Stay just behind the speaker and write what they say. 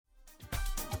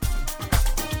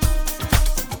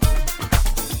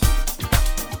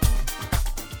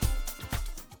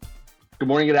Good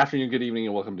morning, good afternoon, good evening,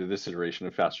 and welcome to this iteration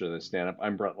of Faster Than Stand Up.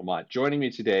 I'm Brett Lamont. Joining me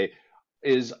today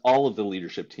is all of the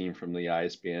leadership team from the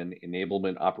ISBN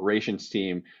Enablement Operations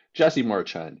team, Jesse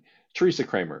Marchand, Teresa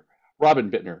Kramer, Robin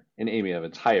Bittner, and Amy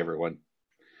Evans. Hi, everyone.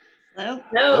 Hello.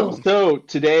 No. So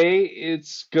today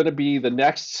it's going to be the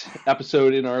next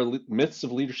episode in our Myths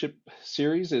of Leadership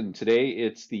series, and today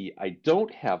it's the I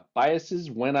don't have biases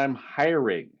when I'm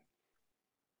hiring.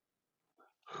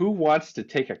 Who wants to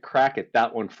take a crack at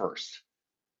that one first?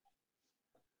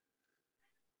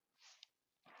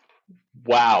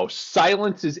 Wow,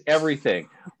 silence is everything.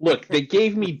 Look, they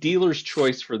gave me dealer's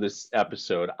choice for this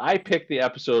episode. I picked the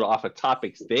episode off of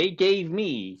topics they gave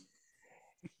me.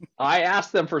 I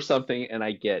asked them for something and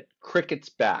I get crickets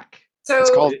back.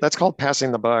 So That's called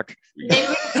passing the buck. maybe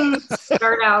we can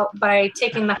start out by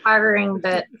taking the hiring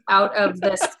bit out of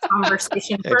this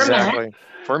conversation for a minute.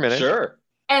 For a minute. Sure.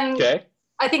 And Okay.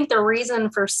 I think the reason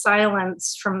for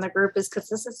silence from the group is because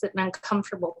this is an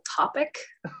uncomfortable topic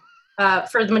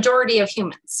for the majority of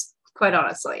humans, quite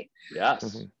honestly.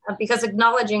 Yes. Because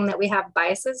acknowledging that we have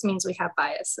biases means we have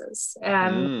biases.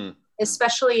 And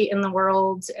especially in the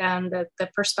world and the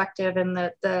perspective and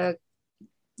the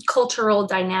cultural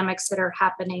dynamics that are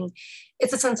happening,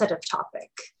 it's a sensitive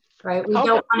topic, right? We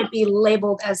don't want to be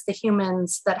labeled as the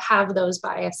humans that have those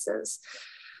biases.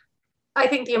 I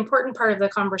think the important part of the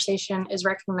conversation is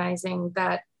recognizing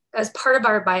that as part of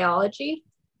our biology,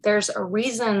 there's a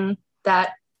reason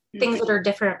that things that are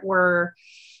different were,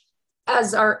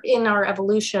 in our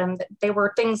evolution, that they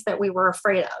were things that we were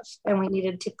afraid of and we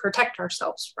needed to protect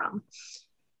ourselves from.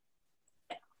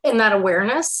 And that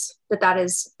awareness that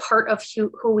is part of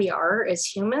who we are as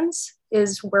humans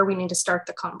is where we need to start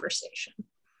the conversation.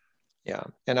 Yeah.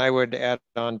 And I would add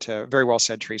on to, very well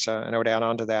said, Teresa, and I would add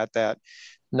on to that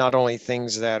not only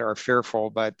things that are fearful,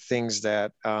 but things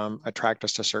that attract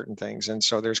us to certain things. And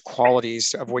so there's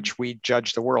qualities of which we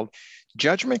judge the world.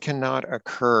 Judgment cannot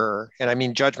occur, and I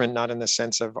mean judgment not in the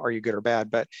sense of are you good or bad,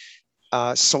 but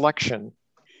selection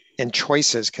and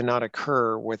choices cannot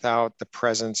occur without the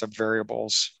presence of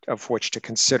variables of which to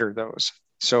consider those.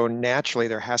 So naturally,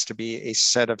 there has to be a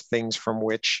set of things from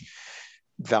which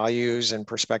values and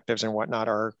perspectives and whatnot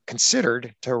are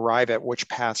considered to arrive at which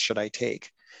path should I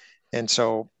take. And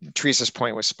so Teresa's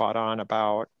point was spot on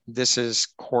about this is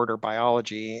core to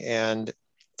biology. And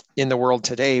in the world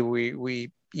today, we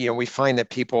find that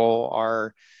people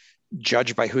are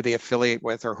judged by who they affiliate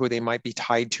with or who they might be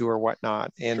tied to or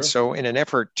whatnot. And so in an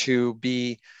effort to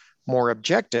be more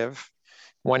objective,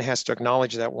 one has to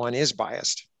acknowledge that one is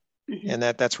biased. And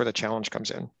that's where the challenge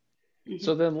comes in.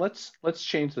 So then let's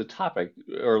change the topic,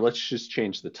 or let's just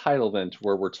change the title then to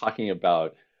where we're talking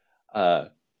about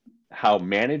how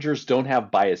managers don't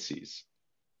have biases.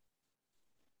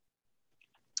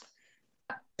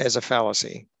 As a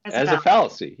fallacy. As a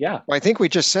fallacy, yeah. Well, I think we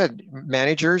just said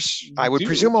managers, I would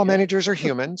presume all managers are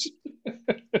humans.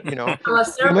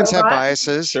 Humans have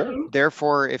biases. Sure.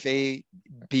 Therefore, if A,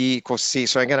 B equals C,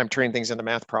 so again, I'm turning things into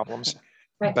math problems.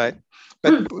 Right. But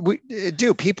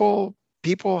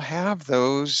people have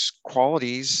those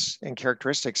qualities and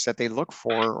characteristics that they look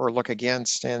for or look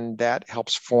against, and that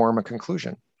helps form a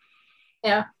conclusion.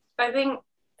 Yeah, I think,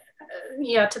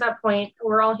 to that point,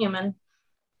 we're all human.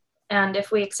 And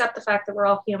if we accept the fact that we're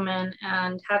all human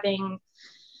and having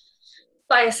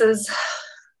biases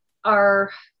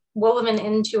are woven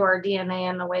into our DNA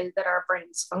and the way that our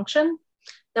brains function,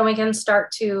 then we can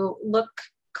start to look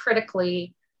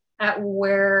critically at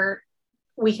where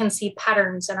we can see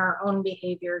patterns in our own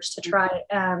behaviors to try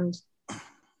and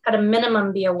at a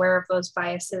minimum be aware of those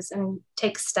biases and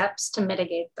take steps to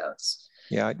mitigate those.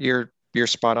 Yeah, you're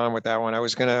spot on with that one. I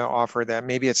was going to offer that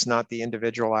maybe it's not the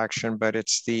individual action, but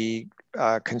it's the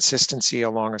consistency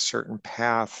along a certain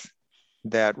path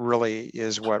that really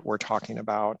is what we're talking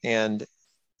about, and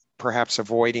perhaps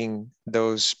avoiding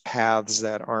those paths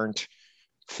that aren't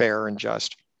fair and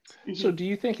just. So do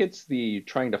you think it's the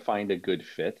trying to find a good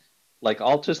fit? Like,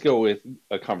 I'll just go with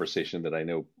a conversation that I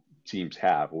know teams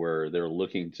have where they're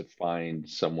looking to find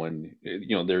someone,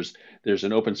 there's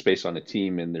an open space on a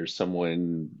team and there's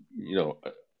someone,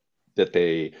 that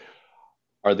they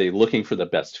looking for the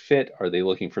best fit? Are they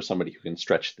looking for somebody who can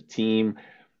stretch the team?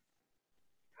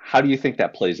 How do you think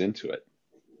that plays into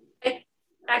it?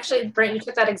 Actually, Brent, you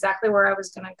took that exactly where I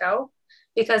was going to go,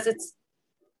 because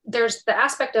there's the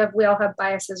aspect of we all have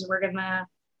biases. We're going to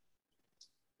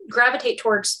gravitate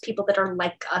towards people that are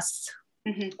like us.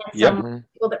 People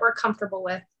that we're comfortable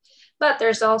with. But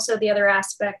there's also the other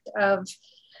aspect of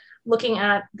looking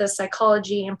at the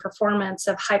psychology and performance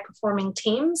of high performing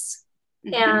teams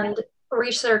and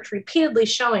research repeatedly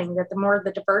showing that the more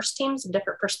the diverse teams and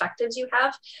different perspectives you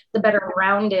have, the better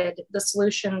rounded the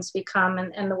solutions become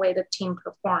and the way the team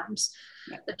performs.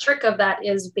 The trick of that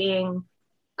is being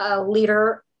a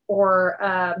leader or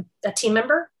a team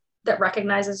member that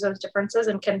recognizes those differences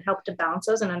and can help to balance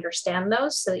those and understand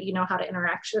those so that you know how to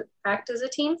act as a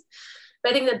team. But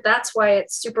I think that that's why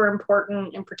it's super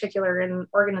important, in particular in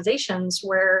organizations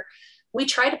where we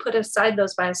try to put aside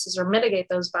those biases or mitigate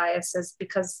those biases,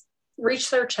 because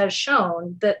research has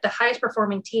shown that the highest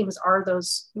performing teams are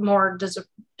those more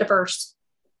diverse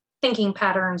thinking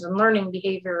patterns and learning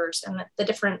behaviors and the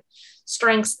different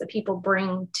strengths that people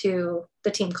bring to the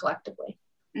team collectively.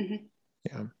 Mm-hmm.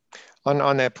 Yeah.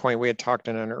 On that point, we had talked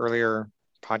in an earlier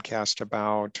podcast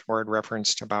about, or had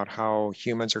referenced about how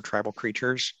humans are tribal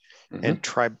creatures. Mm-hmm. And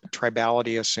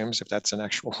tribality assumes, if that's an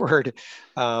actual word,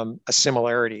 a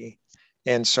similarity.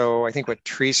 And so I think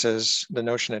the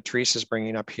notion that Teresa's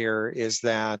bringing up here is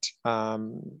that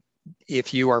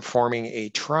if you are forming a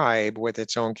tribe with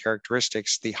its own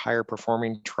characteristics, the higher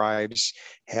performing tribes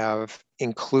have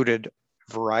included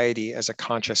variety as a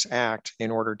conscious act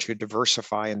in order to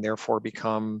diversify and therefore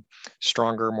become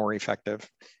stronger, more effective.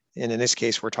 And in this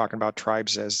case, we're talking about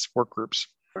tribes as work groups.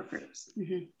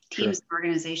 Mm-hmm. Teams, sure.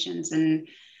 Organizations,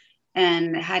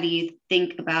 and how do you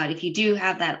think about, if you do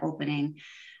have that opening,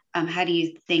 how do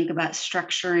you think about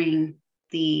structuring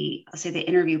the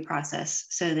interview process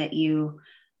so that you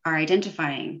are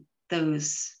identifying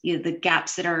those, the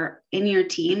gaps that are in your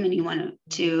team and you want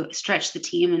to stretch the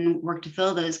team and work to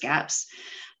fill those gaps,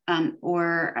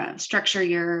 or structure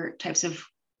your types of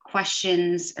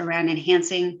questions around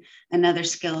enhancing another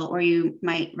skill, or you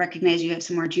might recognize you have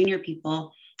some more junior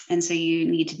people. And so you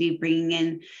need to be bringing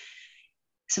in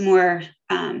some more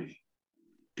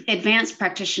advanced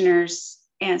practitioners.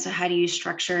 And so how do you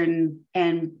structure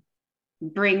and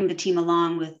bring the team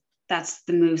along with, those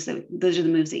are the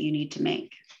moves that you need to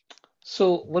make.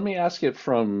 So let me ask it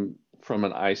from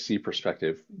an IC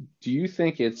perspective. Do you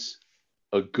think it's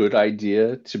a good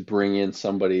idea to bring in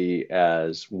somebody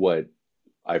as what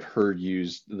I've heard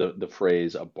used the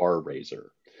phrase a bar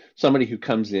raiser, somebody who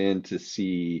comes in to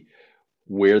see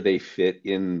where they fit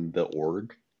in the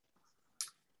org?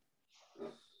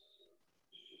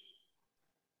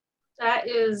 That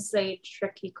is a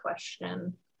tricky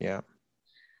question. Yeah.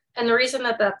 And the reason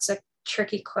that that's a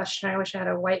tricky question, I wish I had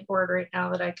a whiteboard right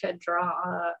now that I could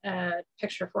draw a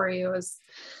picture for you, is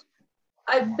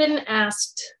I've been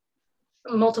asked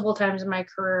multiple times in my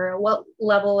career what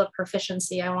level of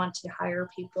proficiency I want to hire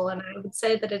people. And I would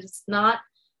say that it is not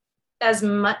as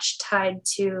much tied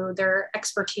to their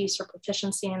expertise or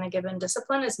proficiency in a given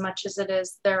discipline as much as it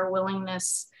is their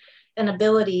willingness and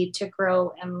ability to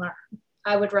grow and learn.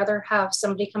 I would rather have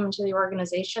somebody come into the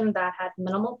organization that had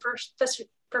minimal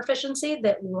proficiency,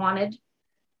 that wanted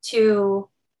to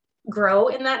grow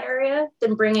in that area,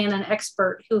 than bring in an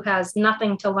expert who has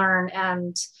nothing to learn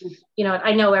and,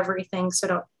 I know everything,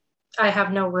 so I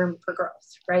have no room for growth,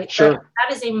 right? Sure.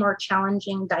 That is a more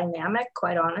challenging dynamic,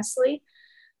 quite honestly,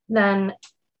 than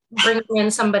bringing in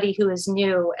somebody who is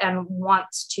new and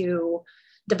wants to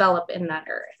develop in that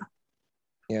area.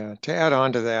 Yeah, to add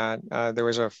on to that, there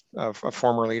was a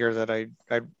former leader that I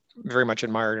very much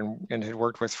admired and had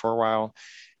worked with for a while.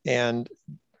 And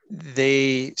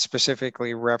they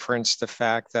specifically referenced the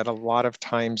fact that a lot of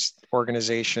times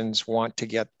organizations want to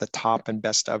get the top and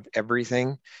best of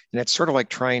everything. And it's sort of like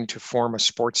trying to form a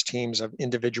sports teams of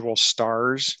individual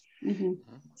stars. Mm-hmm.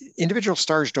 Individual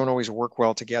stars don't always work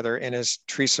well together. And as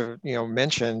Teresa,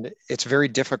 mentioned, it's very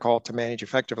difficult to manage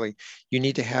effectively. You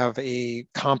need to have a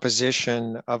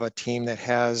composition of a team that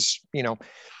has,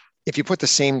 if you put the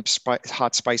same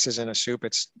hot spices in a soup,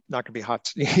 it's not going to be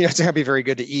hot. It's going to be very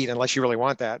good to eat unless you really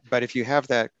want that. But if you have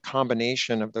that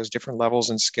combination of those different levels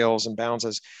and skills and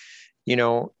balances, in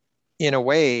a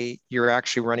way, you're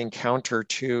actually running counter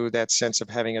to that sense of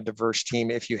having a diverse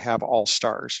team if you have all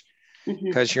stars.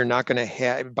 Because mm-hmm. you're not going to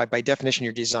have, by definition,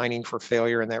 you're designing for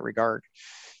failure in that regard.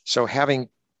 So having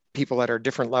people that are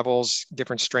different levels,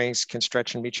 different strengths, can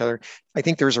stretch into each other, I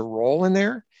think there's a role in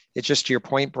there. It's just to your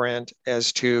point, Brent,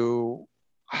 as to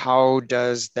how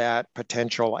does that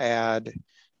potential add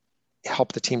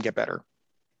help the team get better?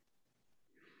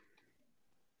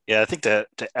 Yeah, I think to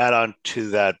add on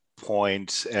to that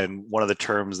point, and one of the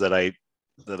terms that I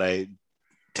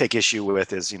take issue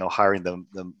with is, hiring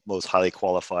the most highly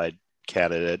qualified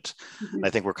candidate. Mm-hmm. I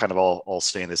think we're kind of all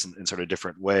saying this in sort of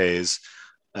different ways.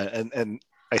 And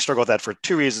I struggle with that for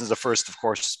two reasons. The first, of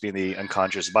course, being the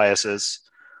unconscious biases.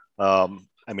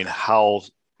 How,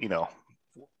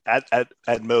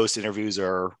 at most interviews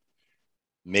are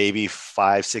maybe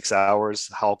 5-6 hours.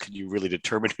 How can you really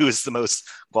determine who is the most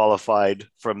qualified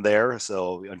from there?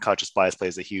 So unconscious bias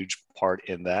plays a huge part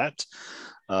in that.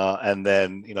 And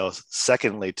then,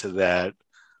 secondly to that,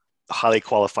 highly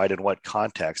qualified in what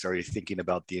context? Are you thinking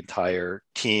about the entire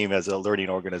team as a learning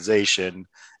organization?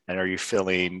 And are you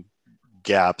filling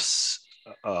gaps,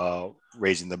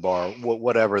 raising the bar,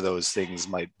 whatever those things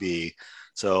might be?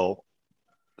 So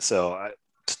to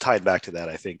tie it back to that,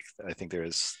 I think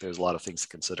there's a lot of things to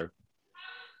consider.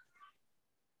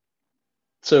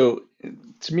 So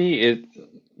to me,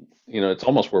 it's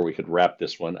almost where we could wrap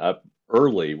this one up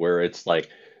early, where it's like,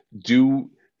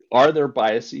 are there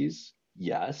biases?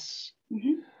 Yes.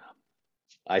 Mm-hmm.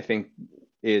 I think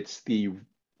it's the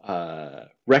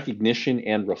recognition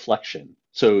and reflection.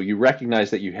 So you recognize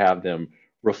that you have them,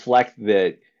 reflect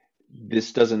that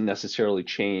this doesn't necessarily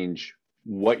change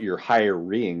what you're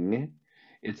hiring.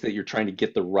 It's that you're trying to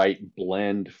get the right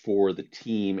blend for the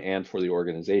team and for the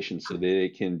organization so that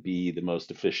it can be the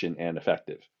most efficient and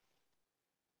effective.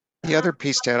 The other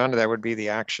piece to add on to that would be the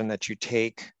action that you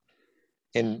take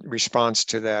in response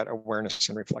to that awareness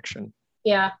and reflection.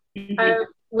 Yeah, I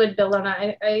would build on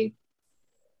that. I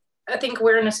think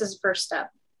awareness is the first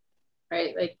step,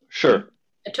 right? Like, sure.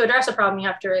 To address a problem, you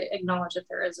have to acknowledge that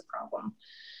there is a problem.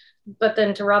 But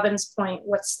then to Robin's point,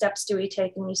 what steps do we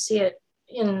take? And you see it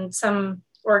in some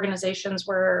organizations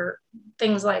where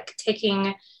things like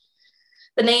taking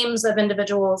the names of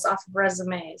individuals off of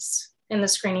resumes in the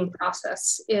screening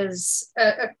process is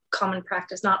a common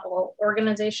practice. Not all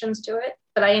organizations do it,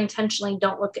 but I intentionally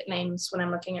don't look at names when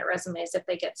I'm looking at resumes if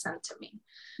they get sent to me.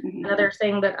 Mm-hmm. Another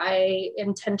thing that I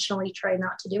intentionally try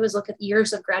not to do is look at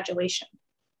years of graduation.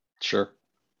 Sure.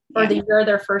 Or the year of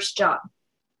their first job.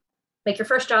 Like, your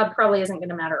first job probably isn't going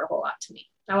to matter a whole lot to me.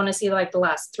 I want to see like the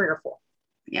last 3 or 4.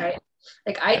 Yeah. Right.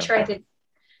 Like, I try to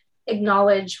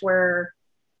acknowledge where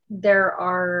there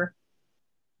are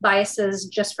biases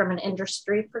just from an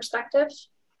industry perspective.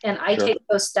 And I take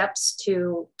those steps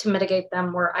to mitigate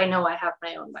them where I know I have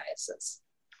my own biases.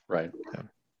 Right. Yeah.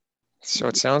 So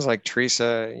it sounds like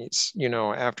Teresa,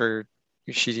 after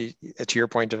she, to your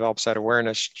point, develops that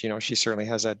awareness, she certainly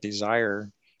has that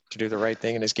desire to do the right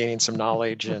thing and is gaining some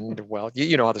knowledge. And well,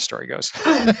 you know how the story goes.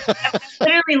 I'm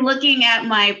literally looking at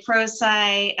my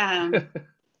ProSci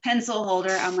pencil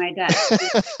holder on my desk.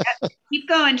 Keep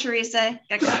going, Teresa.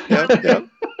 Yep.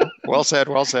 Well said.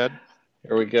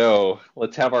 Here we go.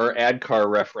 Let's have our ADKAR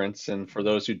reference. And for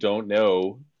those who don't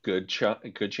know, good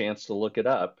chance to look it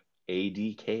up.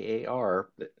 ADKAR.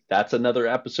 That's another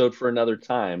episode for another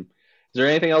time. Is there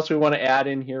anything else we want to add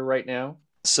in here right now?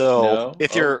 So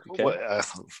if you're,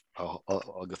 I'll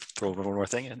throw one more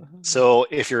thing in. So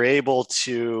if you're able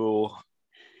to,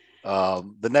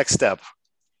 the next step,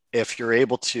 if you're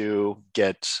able to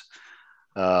get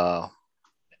and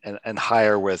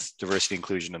hire with diversity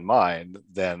inclusion in mind,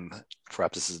 then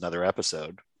perhaps this is another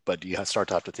episode. But you start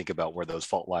to have to think about where those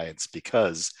fault lines,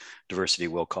 because diversity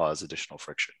will cause additional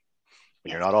friction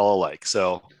when you're not all alike.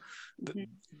 So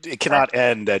it cannot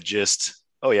end at just,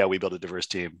 oh yeah, we built a diverse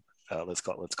team. Let's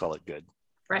call it good.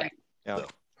 Right. Yeah. So,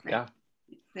 yeah.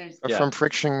 From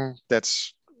friction, that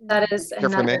is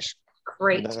another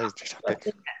great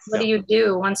topic. What do you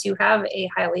do once you have a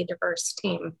highly diverse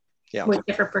team with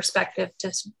different perspective,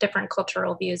 just different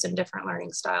cultural views and different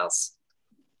learning styles?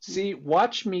 See,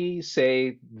 watch me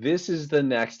say this is the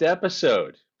next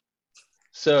episode.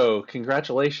 So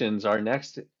congratulations, our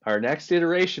next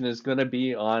iteration is going to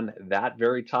be on that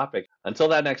very topic. Until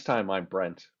that next time, I'm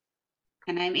Brent.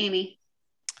 And I'm Amy.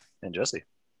 And Jesse.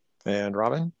 And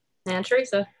Robin. And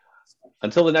Teresa.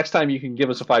 Until the next time, you can give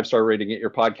us a 5-star rating at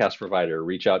your podcast provider.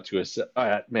 Reach out to us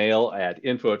at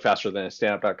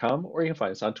mail@info@fasterthanastandup.com, or you can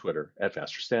find us on Twitter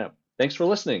 @fasterstandup. Thanks for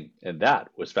listening. And that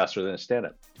was Faster Than a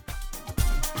Stand-Up.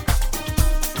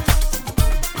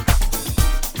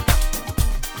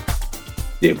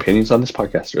 The opinions on this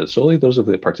podcast are solely those of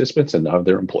the participants and not of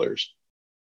their employers.